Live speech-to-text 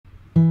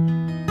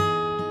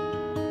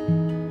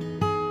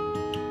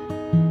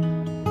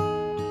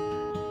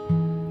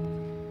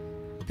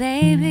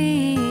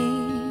baby,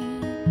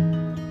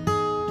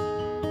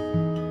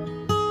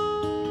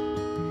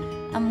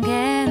 I'm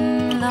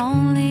getting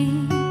lonely.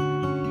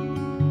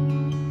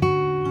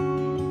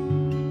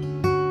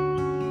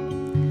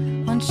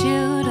 Want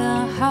you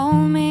to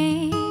hold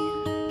me.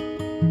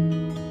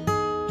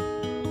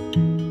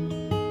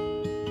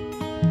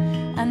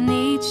 I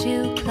need you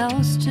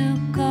close to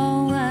go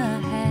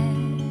ahead,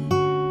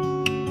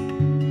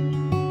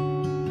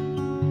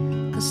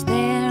 'cause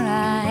there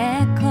are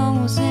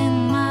echoes in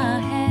my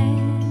head.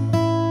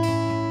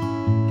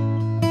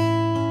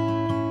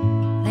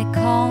 They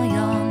call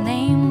your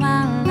name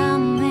while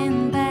I'm in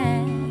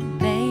bed,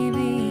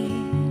 baby,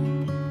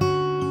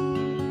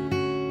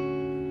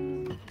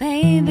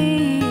 baby.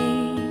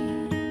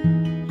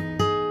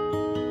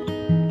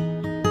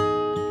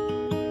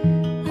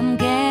 I'm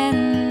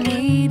getting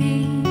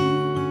needy.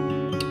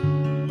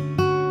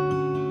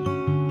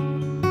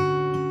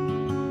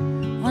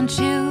 Want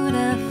you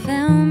to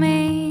feel me.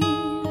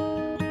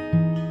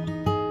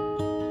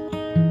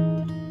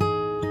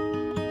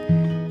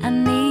 I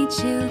need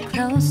you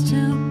close to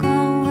go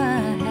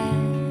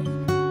ahead,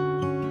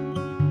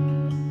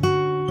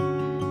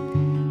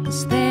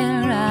 'cause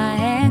there are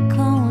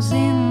echoes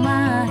in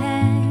my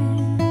head.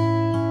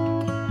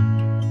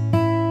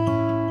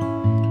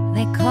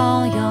 They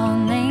call your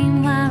name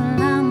while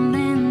I'm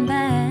in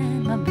bed,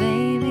 my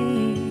baby.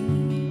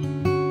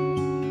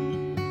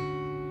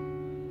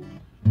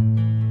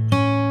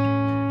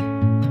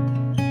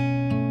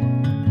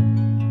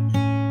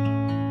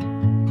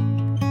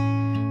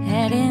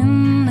 Head in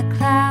the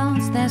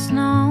clouds, there's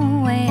no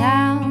way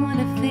out.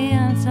 It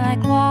feels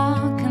like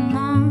walking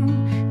on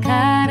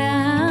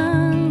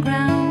cotton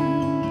ground.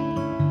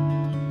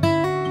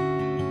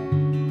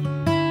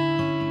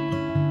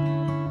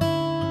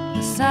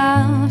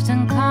 Soft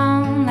and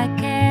calm like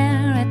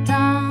air at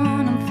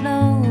dawn. I'm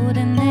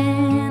floating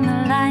in a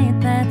light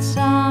that's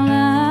all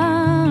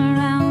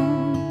around.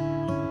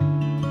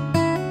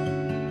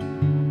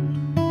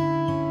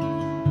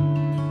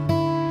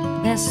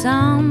 There's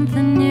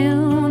something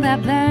new that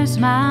blurs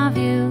my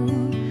view.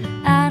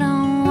 I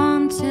don't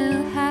want to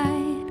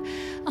hide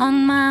on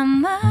my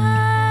mind.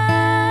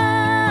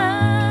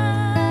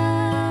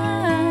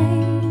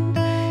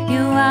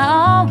 You are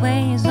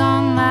always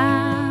on my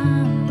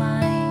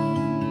mind,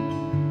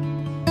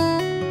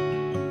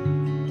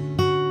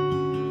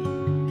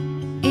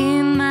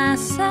 in my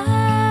sight.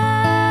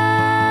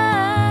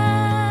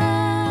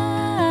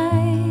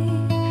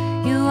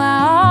 You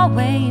are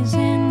always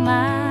in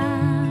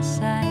my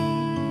sight.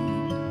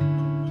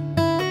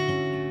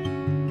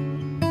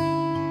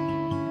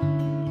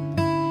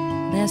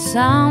 There's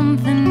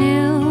something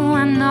new,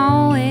 I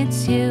know it's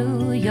you.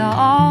 You're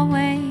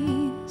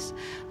always,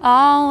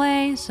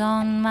 always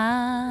on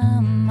my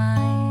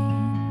mind.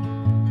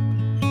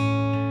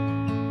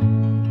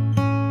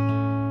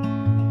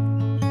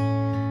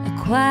 A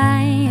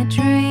quiet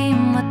dream,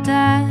 what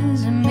does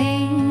it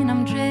mean?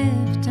 I'm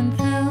drifting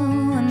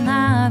through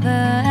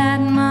another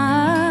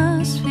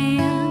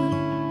atmosphere.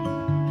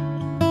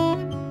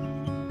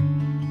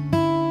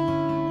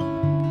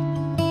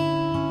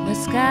 The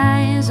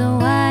skies are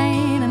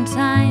white and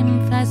time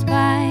flies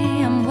by.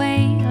 I'm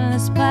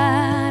weightless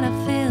but I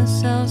feel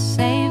so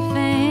safe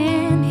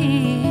in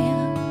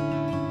here.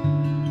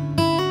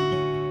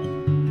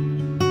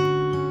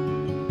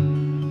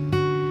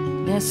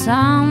 There's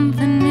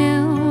something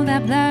new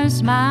that blurs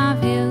my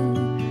view.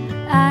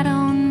 I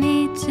don't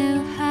need to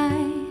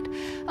hide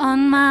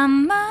on my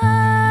mind.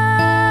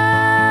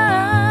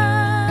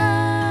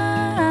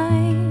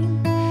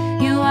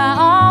 You are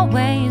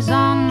always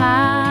on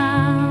my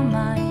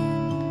mind,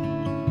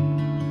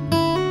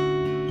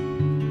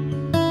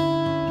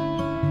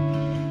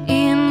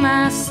 in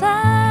my sight.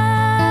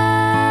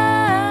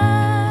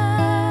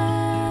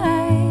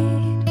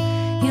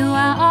 You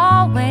are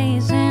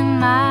always in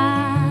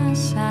my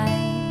sight.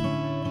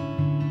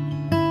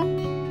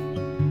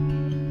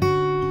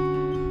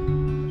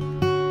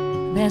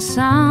 There's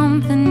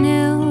something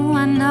new,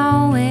 I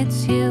know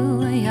it's you.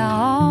 You're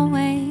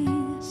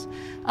always,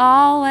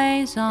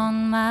 always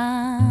on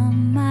my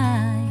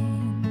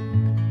mind.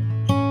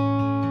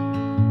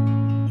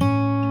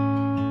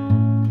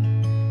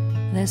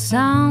 There's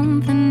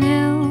something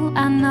new,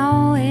 I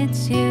know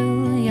it's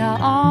you. You're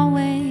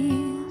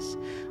always,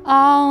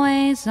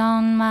 always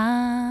on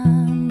my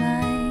mind.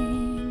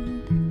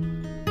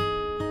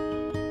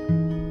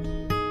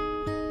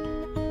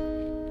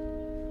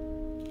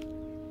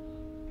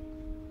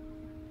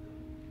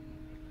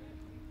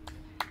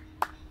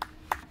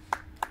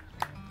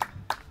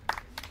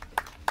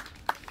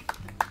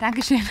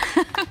 Dankeschön.